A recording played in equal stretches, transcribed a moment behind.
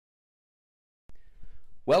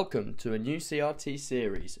Welcome to a new CRT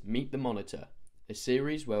series, Meet the Monitor, a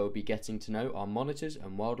series where we'll be getting to know our monitors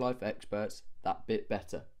and wildlife experts that bit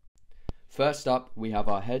better. First up, we have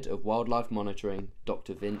our Head of Wildlife Monitoring,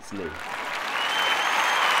 Dr Vince Lea.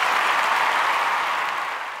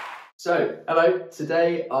 So, hello,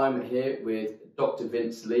 today I'm here with Dr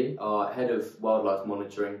Vince Lea, our Head of Wildlife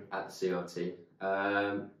Monitoring at the CRT.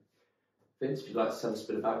 Vince, if you'd like to tell us a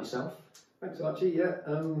bit about yourself. Thanks, Archie. Yeah,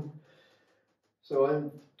 so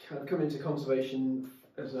I'm kind of come into conservation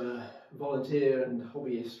as a volunteer and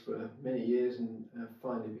hobbyist for many years, and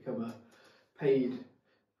finally become a paid,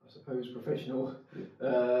 I suppose, professional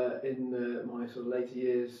in my sort of later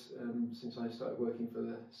years, since I started working for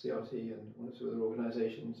the CRT and one or two other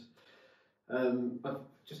organisations. I've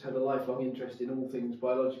just had a lifelong interest in all things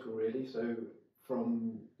biological, really, so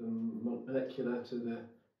from the molecular to the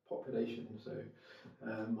population. So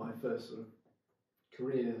my first sort of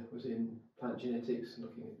career was in plant genetics,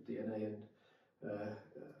 looking at DNA and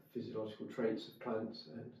physiological traits of plants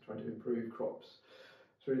and trying to improve crops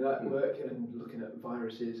through that work, and looking at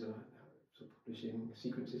viruses and sort of publishing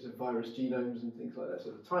sequences of virus genomes and things like that,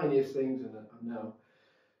 sort of tiniest things. And I'm now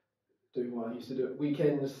doing what I used to do at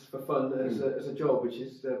weekends for fun as a job, which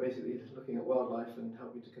is basically looking at wildlife and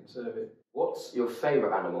helping to conserve it. What's your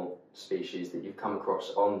favourite animal species that you've come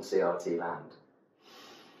across on CRT land?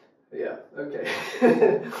 Yeah, okay.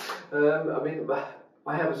 I mean,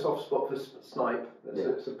 I have a soft spot for snipe.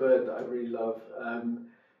 It's a bird that I really love.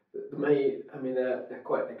 They're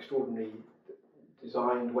quite an extraordinary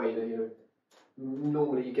designed way.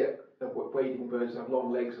 Normally you get wading birds have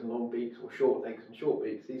long legs and long beaks, or short legs and short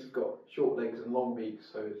beaks. These have got short legs and long beaks,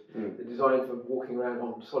 so they're designed for walking around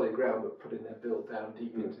on solid ground, but putting their bill down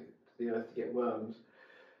deep into the earth to get worms.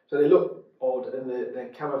 So they look odd, and their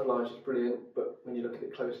camouflage is brilliant, but when you look at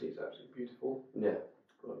it closely, it's absolutely beautiful. Yeah.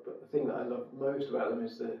 But the thing that I love most about them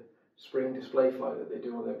is the spring display flight that they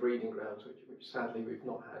do on their breeding grounds, which sadly we've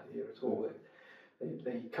not had here at all.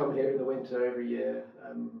 They come here in the winter every year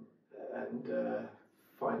and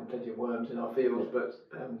find plenty of worms in our fields, but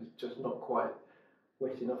just not quite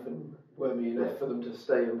wet enough and wormy enough for them to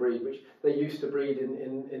stay and breed, which they used to breed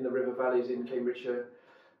in the river valleys in Cambridgeshire.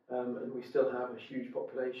 And we still have a huge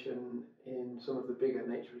population in some of the bigger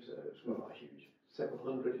nature reserves. Well, not huge, several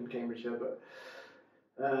hundred in Cambridgeshire, but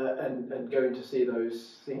and going to see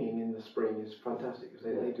those singing in the spring is fantastic, because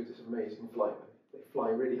they do this amazing flight. They fly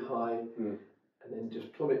really high and then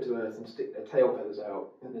just plummet to earth and stick their tail feathers out,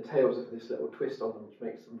 and the tails have this little twist on them which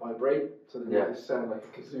makes them vibrate, so they make this sound like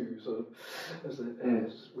a kazoo sort of as the air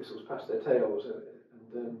whistles past their tails.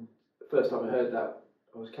 And the first time I heard that,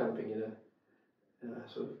 I was camping in a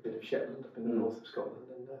sort of bit of Shetland up in the north of Scotland,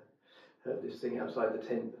 and heard this thing outside the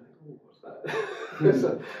tent. And what's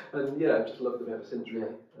that? And yeah, I've just loved them ever since,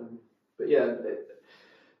 really. But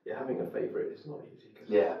having a favourite is not easy, because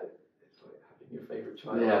it's like having your favourite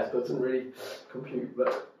child. It doesn't really compute,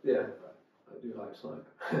 but yeah, I do like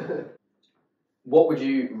snipe. What would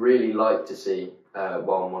you really like to see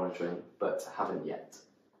while monitoring, but haven't yet?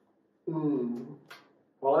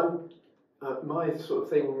 Well, my sort of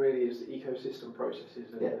thing really is the ecosystem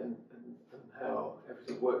processes and how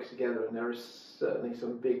everything works together, and there is certainly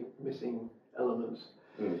some big missing elements.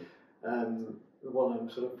 The one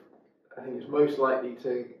I think is most likely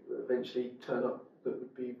to eventually turn up that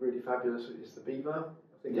would be really fabulous is the beaver.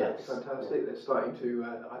 I think that's fantastic. They're starting to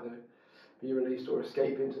either be released or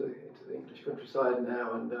escape into the English countryside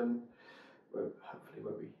now, and hopefully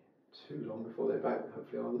won't be too long before they're back.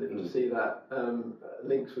 Hopefully I'll live to see that.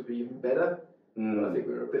 Lynx would be even better, but I think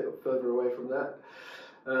we're a bit further away from that.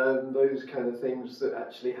 Those kind of things that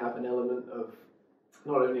actually have an element of,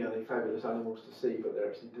 not only are they fabulous animals to see, but they're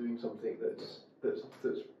actually doing something that's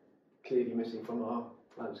clearly missing from our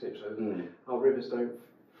landscape. So that our rivers don't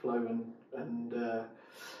flow and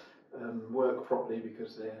work properly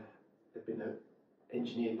because they've been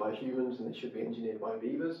engineered by humans, and they should be engineered by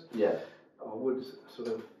beavers. Our woods sort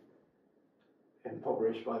of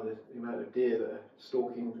impoverished by the amount of deer that are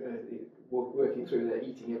stalking, working through there,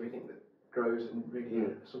 eating everything that grows, and really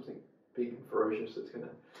something big and ferocious that's going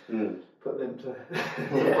to put them to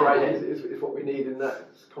variety is what we need in that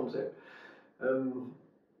concept.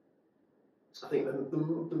 I think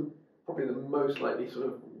probably the most likely sort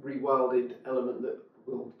of rewilded element that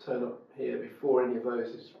will turn up here before any of those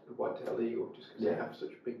is the white-tailed eagle, just because they have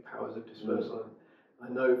such big powers of dispersal. And I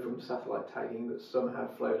know from satellite tagging that some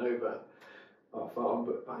have flown over our farm,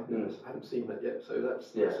 but I haven't seen that yet. So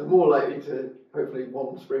that's more likely to hopefully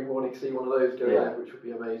one spring morning see one of those go there, which would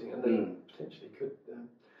be amazing, and they potentially could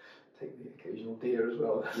take the occasional deer as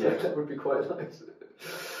well. That would be quite nice.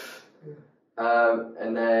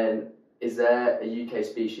 And then is there a UK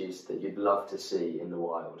species that you'd love to see in the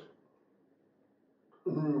wild?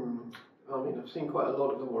 I mean, I've seen quite a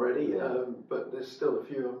lot of them already, but there's still a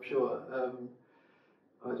few, I'm sure.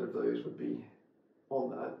 Either of those would be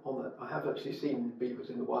on that. I have actually seen beavers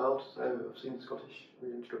in the wild, so I've seen the Scottish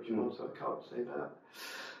reintroduction one, so I can't say that.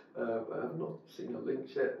 But I've not seen a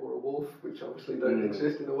lynx yet, or a wolf, which obviously don't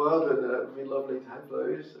exist in the wild, and it would be lovely to have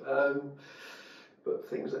those. But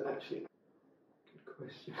things that actually... Good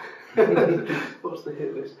question. What's the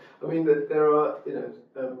hit list? I mean, there are,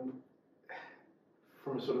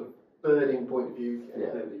 from a sort of birding point of view,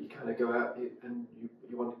 that you kind of go out and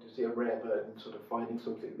you wanted to see a rare bird and sort of finding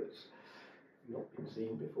something that's not been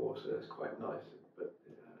seen before, so that's quite nice. But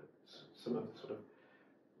some of the sort of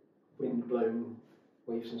wind-blown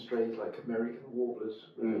waifs and strays, like American warblers,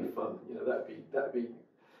 would be fun. That'd be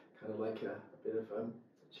kind of like a bit of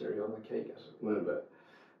cherry on the cake, as it were. But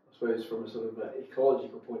I suppose from a sort of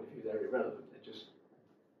ecological point of view, they're irrelevant. They're just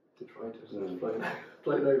to try to sort of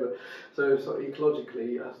flown over. So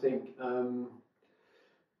ecologically, I think.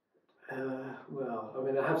 Well, I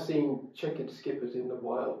mean, I have seen checkered skippers in the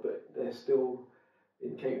wild, but they're still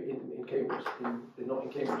in Cambridge. They're not in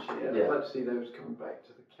Cambridgeshire yet. I'd like to see those coming back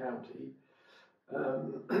to the county.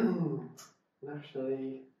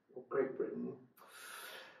 Nationally, or Great Britain.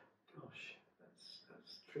 Gosh,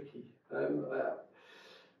 that's tricky. I know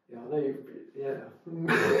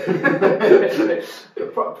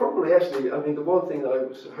probably actually. I mean, the one thing that I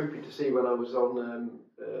was hoping to see when I was on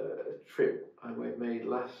a trip I made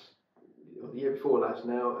the year before last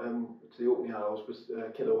now, to the Orkney Isles was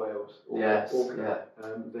killer whales.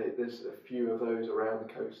 There's a few of those around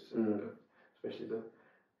the coast, especially the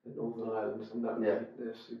Northern Islands, and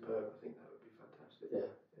they're superb. I think that would be fantastic. Yeah.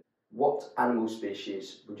 What animal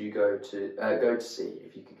species would you go to see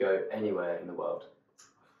if you could go anywhere in the world?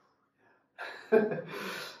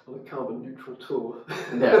 On a carbon neutral tour.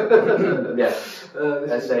 Let's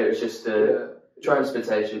say it was just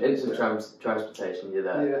transportation, instant transportation. You're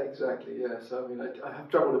there. Yeah, exactly. Yeah. So I mean, I have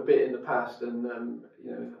travelled a bit in the past, and I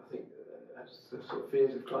think as the sort of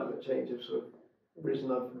fears of climate change have sort of risen,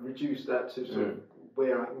 I've reduced that to sort of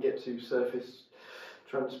where I can get to surface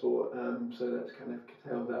transport. So that's kind of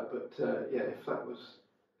curtailed that. But if that was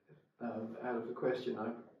out of the question,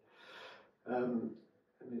 I mean,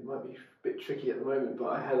 it might be a bit tricky at the moment, but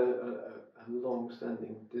I had a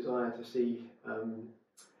long-standing desire to see,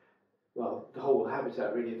 the whole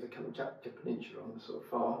habitat really of the Kamchatka Peninsula on the sort of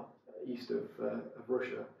far east of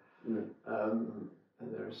Russia. And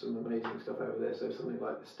there is some amazing stuff over there. So something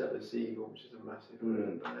like the Steller seagull, which is a massive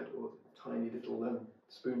bird, or the tiny little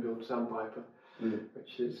spoon-billed sandpiper,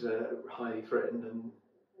 which is highly threatened. And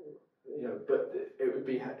but it would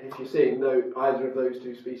be, if you're seeing either of those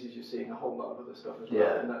two species, you're seeing a whole lot of other stuff as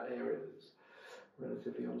well in that area that's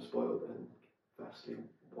relatively unspoiled and vastly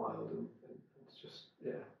wild, and it's just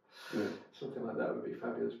something like that would be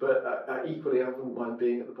fabulous. But equally, I wouldn't mind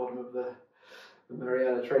being at the bottom of the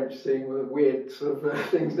Mariana Trench, seeing the weird sort of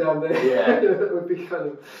things down there. That would be kind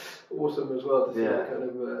of awesome as well to see that kind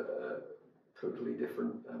of totally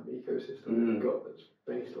different ecosystem we've got that's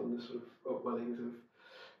based on the sort of upwellings of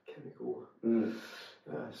chemical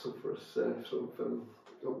sulphurous sort of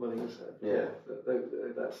upwellings.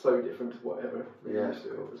 That's so different to whatever we used to.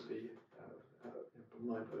 It would be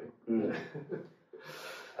mind-blowing.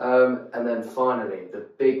 And then finally, the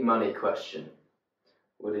big money question.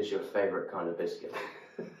 What is your favourite kind of biscuit?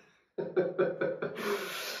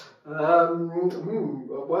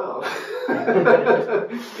 Well.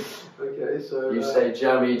 Okay, so... You say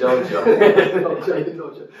Jammy Dodger. It's not Jammy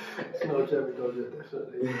Dodger. It's not Jammy Dodger,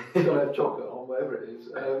 definitely. It's got to have chocolate on, whatever it is.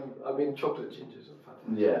 I mean, chocolate gingers are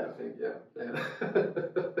fantastic, I think,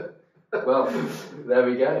 Well, there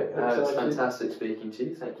we go. It's fantastic speaking to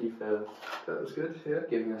you. Thank you for that was good,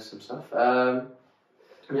 giving us some stuff.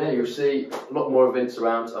 You'll see a lot more events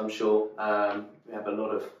around, I'm sure. We have a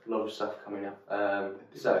lot of stuff coming up.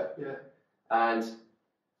 And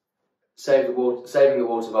Saving the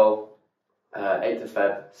Water Vole, 8th of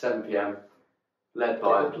Feb, 7 p.m, led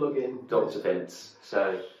by Dr Vince.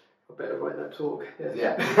 So I better write that talk.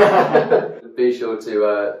 Be sure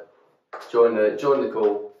to join the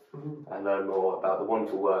call and learn more about the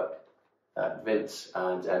wonderful work that Vince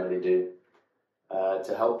and Emily do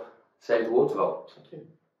to help save the water vole. Thank you.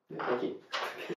 Thank you.